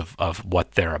stories of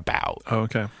what they're about. Oh,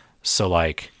 okay. So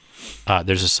like,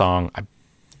 there's a song,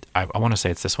 I want to say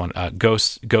it's this one,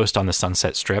 Ghost on the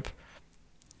Sunset Strip.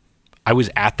 I was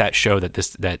at that show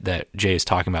that Jay is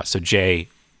talking about. So Jay,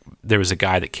 there was a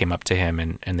guy that came up to him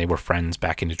and they were friends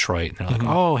back in Detroit. And they're like,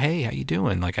 oh, hey, how you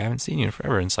doing? Like, I haven't seen you in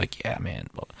forever. And it's like, yeah, man.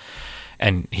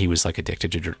 And he was like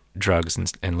addicted to drugs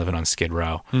and living on Skid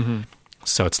Row.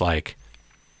 So it's like,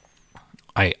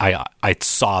 I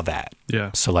saw that. Yeah.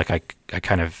 So like, I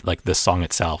kind of like the song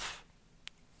itself,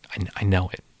 I know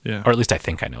it. Yeah. Or at least I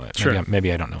think I know it. Sure.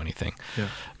 Maybe I don't know anything. Yeah.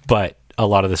 But a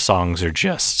lot of the songs are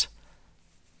just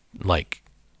like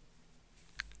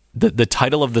the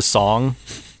title of the song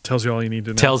Tells you all you need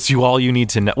to know. tells you all you need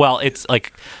to know. Well, it's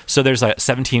like, so there's a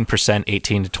 17%,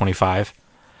 18 to 25.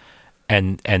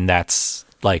 And that's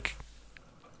like,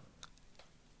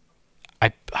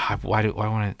 why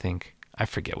want to think? I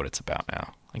forget what it's about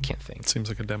now. I can't think. Seems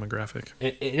like a demographic.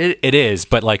 It is,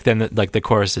 but like then like the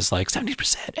chorus is like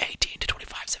 70%, 18 to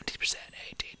 25, 70%,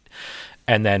 18,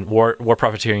 and then war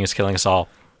profiteering is killing us all.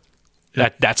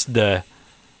 That's the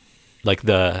like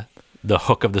the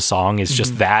hook of the song is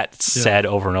just that said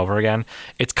over and over again.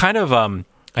 It's kind of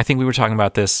I think we were talking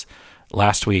about this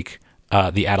last week.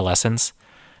 The Adolescents,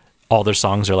 all their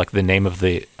songs are like the name of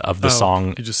the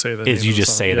song. You just say that. You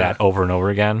just say that over and over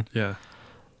again. Yeah.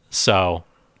 So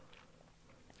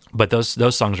but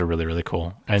those songs are really, really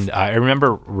cool. And I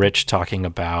remember Rich talking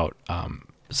about,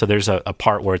 so there's a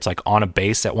part where it's like on a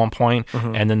bass at one point,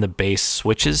 and then the bass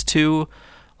switches to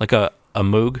like a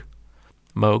Moog.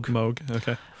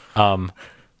 Okay.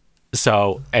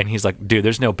 So, and he's like, dude,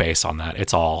 there's no bass on that.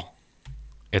 It's all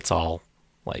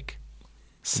like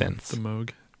synths. The Moog.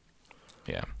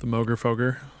 Yeah. The Mooger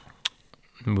Foger.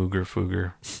 Mooger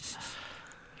Fooger.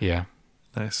 Yeah.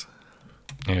 Nice.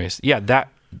 Anyways, yeah,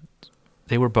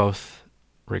 they were both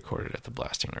recorded at the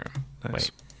Blasting Room. Nice.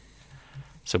 Wait.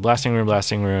 So Blasting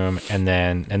Room, and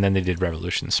then they did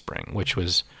Revolution Spring, which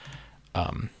was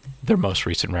their most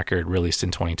recent record, released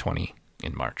in 2020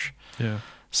 in March. Yeah.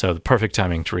 So the perfect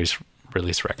timing to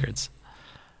release records.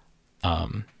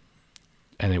 And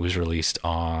it was released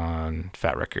on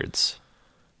Fat Records,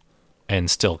 and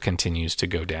still continues to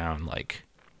go down like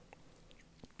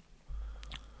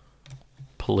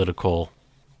political,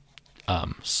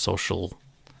 social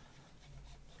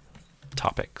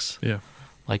topics. Yeah.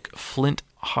 Like Flint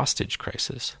hostage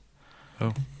crisis.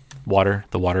 Oh.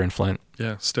 The water in Flint.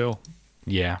 Yeah. Still.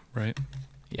 Yeah. Right.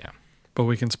 Yeah. But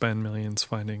we can spend millions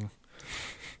finding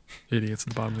idiots at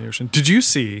the bottom of the ocean. Did you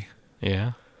see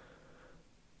Yeah.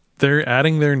 they're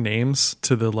adding their names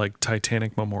to the like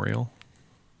Titanic memorial?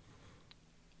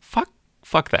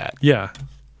 Fuck that. Yeah.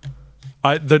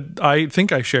 I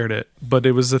think I shared it, but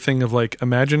it was a thing of like,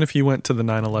 imagine if you went to the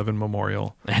 9/11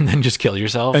 memorial And then just kill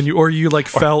yourself. and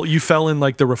you fell in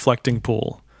like the reflecting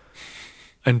pool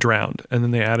and drowned, and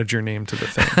then they added your name to the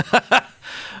thing.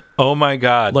 Oh my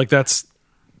God. Like that's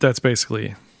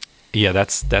basically, yeah,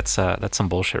 that's some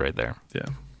bullshit right there. yeah.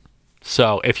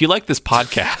 So if you like this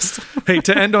podcast, Hey,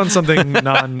 to end on something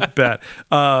non-bad,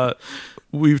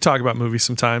 we've talked about movies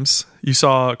sometimes. You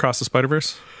saw Across the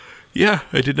Spider-Verse? yeah,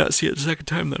 I did not see it the second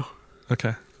time though.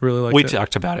 Okay. Really liked We it.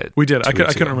 talked about it. We did. I 2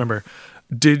 weeks couldn't ago. remember.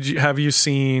 Have you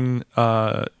seen,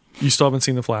 you still haven't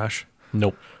seen The Flash?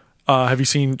 Nope. Have you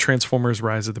seen Transformers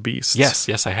Rise of the Beasts?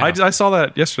 Yes, I have. I saw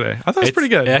that yesterday. I thought it was pretty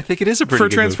good. I think it is a pretty For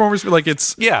good movie. Transformers, like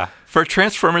it's Yeah, for a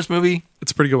Transformers movie,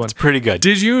 a pretty good one. pretty good.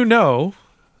 Did you know,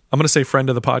 I'm going to say friend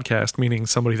of the podcast, meaning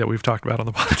somebody that we've talked about on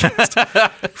the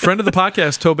podcast. Friend of the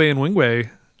podcast, Tobey and Wingway,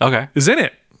 Okay, is in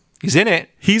it. he's in it.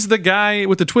 He's the guy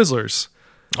with the Twizzlers.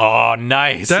 Oh,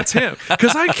 nice. That's him.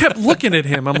 Because I kept looking at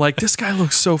him. I'm like, this guy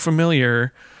looks so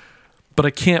familiar, but I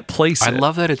can't place I it.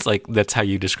 love that it's like that's how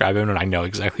you describe him, and I know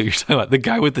exactly what you're talking about. The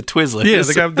guy with the Twizzlers. Yeah,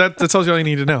 the guy that tells you all you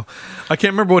need to know. I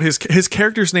can't remember what his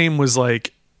character's name was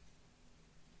like.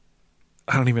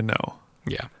 I don't even know.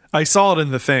 Yeah. I saw it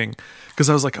in the thing because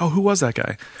I was like, oh, who was that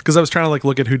guy? Because I was trying to like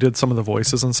look at who did some of the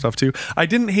voices and stuff too. I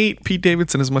didn't hate Pete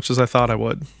Davidson as much as I thought I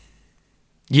would.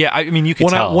 Yeah, I mean, you could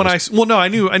tell. I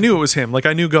knew it was him. Like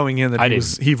I knew going in that I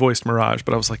he voiced Mirage,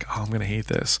 but I was like, oh, I'm gonna hate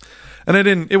this, and I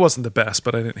didn't. It wasn't the best,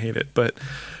 but I didn't hate it. But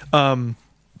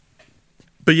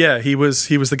yeah, he was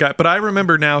the guy. But I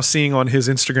remember now seeing on his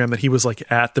Instagram that he was like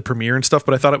at the premiere and stuff.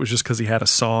 But I thought it was just because he had a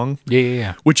song,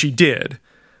 Yeah. which he did.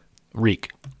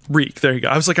 Reek. There you go.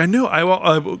 I was like, I knew. I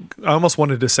almost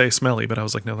wanted to say Smelly, but I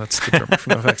was like, no, that's the drummer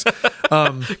from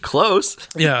FX. Close.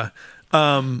 Yeah.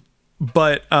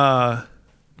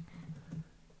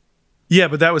 Yeah,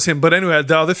 but that was him. But anyway,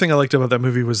 the other thing I liked about that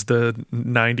movie was the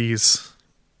 90s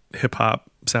hip hop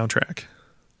soundtrack.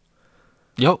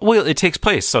 Well, it takes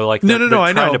place, so like No, they're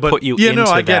I trying know. to But put you yeah, into no,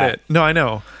 I get that. it. No, I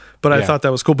know. But I Yeah. thought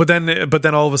that was cool. But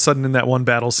then all of a sudden in that one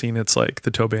battle scene, it's like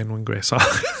the Tobey and Wingway song,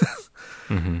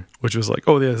 which was like,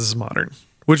 oh yeah, this is modern,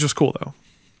 which was cool though.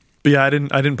 But yeah, I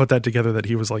didn't put that together that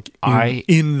he was like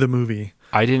in the movie.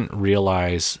 I didn't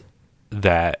realize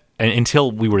that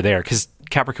until we were there because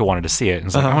Caprica wanted to see it and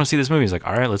was like, I want to see this movie. He's like,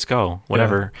 all right, let's go.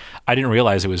 Whatever. I didn't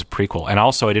realize it was a prequel. And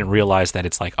also I didn't realize that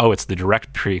it's like, oh, it's the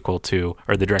direct prequel to,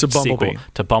 or the direct sequel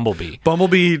to Bumblebee.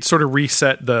 Bumblebee sort of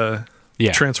reset the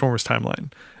Yeah. Transformers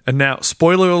timeline. And now,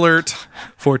 spoiler alert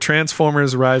for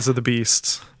Transformers Rise of the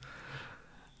Beasts,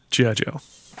 G.I. Joe.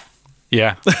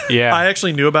 Yeah. Yeah. I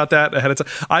actually knew about that ahead of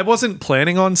time. I wasn't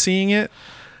planning on seeing it.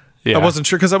 Yeah. I wasn't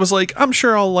sure because I was like, I'm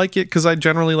sure I'll like it because I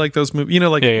generally like those movies. You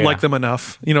know, like them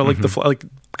enough. You know, like like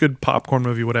good popcorn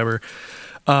movie, whatever.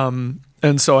 And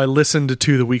so I listened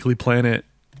to the Weekly Planet.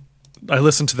 I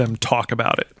listened to them talk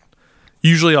about it.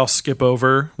 Usually I'll skip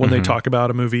over when they talk about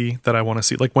a movie that I want to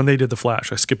see. Like when they did The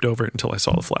Flash, I skipped over it until I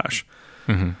saw The Flash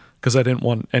because I didn't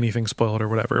want anything spoiled or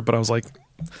whatever. But I was like,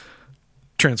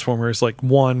 Transformers, like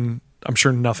one, I'm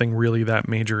sure nothing really that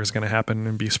major is going to happen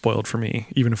and be spoiled for me,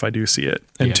 even if I do see it.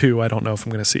 And two, I don't know if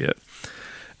I'm going to see it.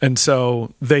 And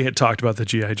so they had talked about the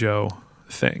G.I. Joe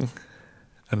thing.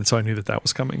 And so I knew that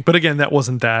was coming. But again, that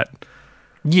wasn't that.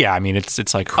 Yeah, I mean,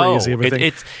 it's like crazy of a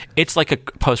thing. It's like a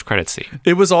post-credit scene.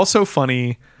 It was also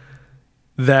funny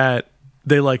that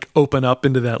they like open up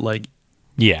into that like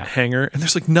Yeah. hangar, and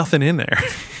there's like nothing in there.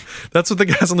 That's what the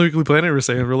guys on the Weekly Planet were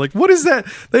saying. We're like, what is that?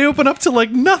 They open up to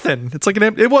like nothing. It's like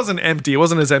it wasn't empty. It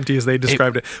wasn't as empty as they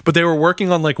described it. But they were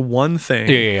working on like one thing.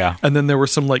 Yeah. And then there were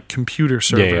some like computer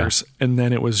servers, and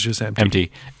then it was just empty.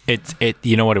 Empty. It.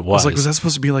 You know what it was? I was like, was that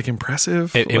supposed to be like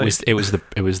impressive? It Like-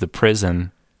 was the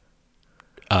prison,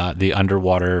 the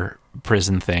underwater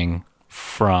prison thing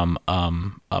from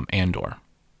Andor.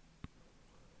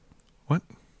 What?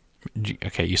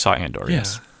 Okay, you saw Andor, Yeah.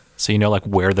 yes. So you know like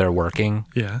where they're working,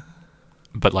 Yeah.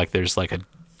 but like there's like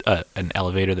an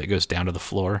elevator that goes down to the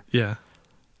floor. Yeah.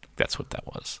 That's what that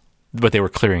was. But they were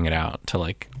clearing it out to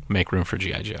like make room for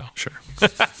G.I. Joe. Sure.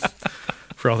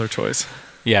 For all their toys.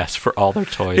 Yes, for all their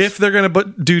toys. If they're gonna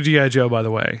do G.I. Joe, by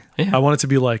the way, Yeah. I want it to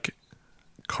be like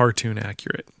cartoon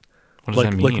accurate. What does Like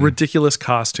that mean? like ridiculous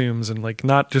costumes and like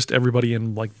not just everybody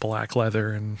in like black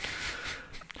leather and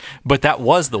But that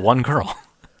was the one girl.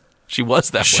 She was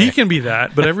that she way. can be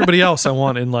that, but everybody else I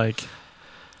want in like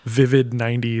vivid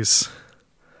 90s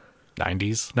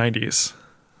 90s.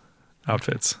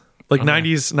 outfits. Like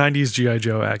 90s G.I.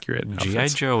 Joe accurate G.I.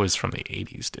 outfits. Joe is from the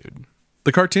 80s, dude.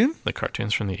 The cartoon? The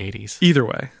cartoon's from the 80s. Either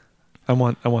way. I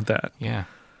want that. Yeah.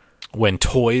 When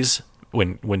toys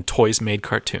made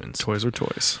cartoons. Toys are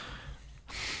toys.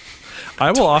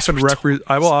 I will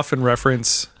often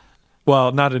reference,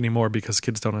 well, not anymore because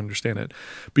kids don't understand it.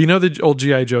 But you know the old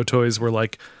G.I. Joe toys were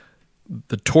like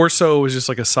the torso was just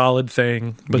like a solid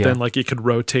thing, but Yeah. then like it could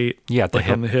rotate Yeah, at the like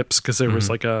on the hip. hips because there was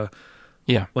like a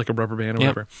Yeah. rubber band or Yeah.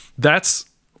 whatever.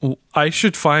 I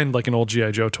should find like an old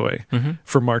G.I. Joe toy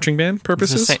for marching band It's the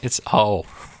purposes. same,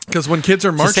 Because when kids are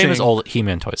it's the marching, same as old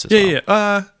He-Man toys as yeah, well.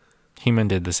 yeah. He-Man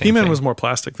did the same He-Man thing. was more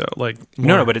plastic though. Like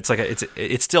No, more- but it's like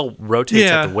it still rotates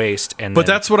Yeah. at the waist, and But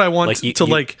then, that's what I want like, you- to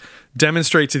you- like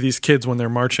demonstrate to these kids when they're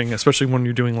marching, especially when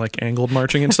you're doing like angled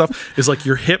marching and stuff, is like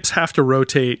your hips have to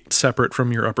rotate separate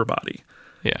from your upper body.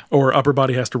 Yeah, Or upper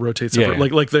body has to rotate separate. Yeah,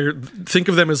 yeah. Like they're think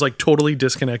of them as like totally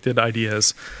disconnected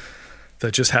ideas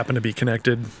that just happen to be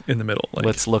connected in the middle. Like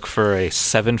let's look for a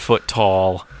 7 foot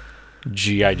tall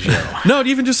G.I. Joe. no,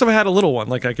 even just if I had a little one,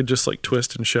 like I could just like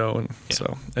twist and show and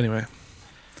so anyway.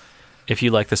 If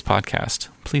you like this podcast,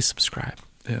 please subscribe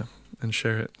Yeah. And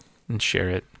share it. and share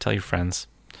it. Tell your friends.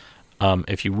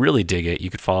 If you really dig it, you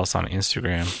could follow us on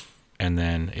Instagram, and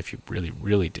then if you really,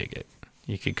 really dig it,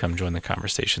 you could come join the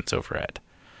conversations over at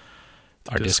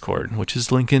our Discord, which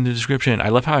is linked in the description. I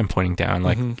love how I'm pointing down,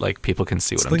 like people can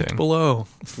see what I'm Linked doing. below.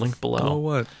 It's linked Oh, below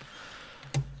what?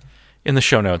 in the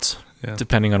show notes, Yeah.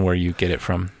 depending on where you get it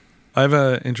from. I have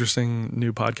an interesting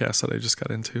new podcast that I just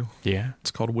got into. Yeah.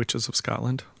 It's called Witches of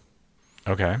Scotland.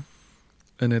 Okay.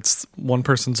 And it's one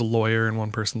person's a lawyer and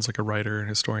one person's like a writer and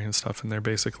historian and stuff. And they're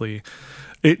basically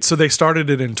it. So they started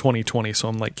it in 2020. So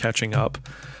I'm like catching up.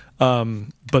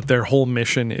 But their whole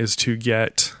mission is to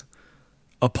get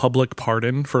a public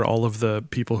pardon for all of the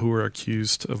people who were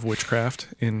accused of witchcraft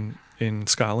in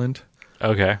Scotland,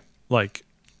 Okay. like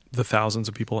the thousands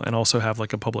of people, and also have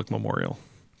like a public memorial.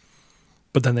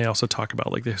 But then they also talk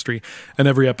about like the history, and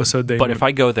every episode they. But if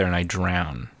I go there and I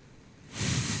drown,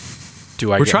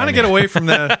 do I? We're trying to get my name? away from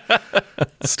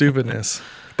that stupidness.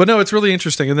 But no, it's really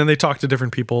interesting. And then they talk to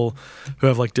different people who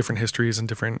have like different histories and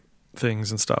different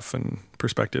things and stuff and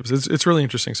perspectives. It's really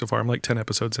interesting so far. I'm like 10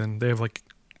 episodes in. They have like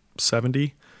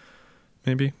 70,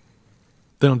 maybe.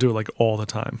 They don't do it like all the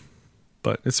time,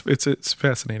 but it's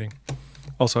fascinating.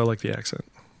 Also, I like the accent.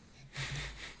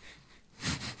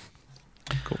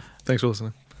 Cool. Thanks for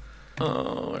listening.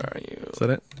 Oh, where are you? Is that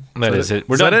it? That is it.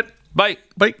 We're Is that done. it? Bye.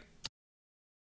 Bye.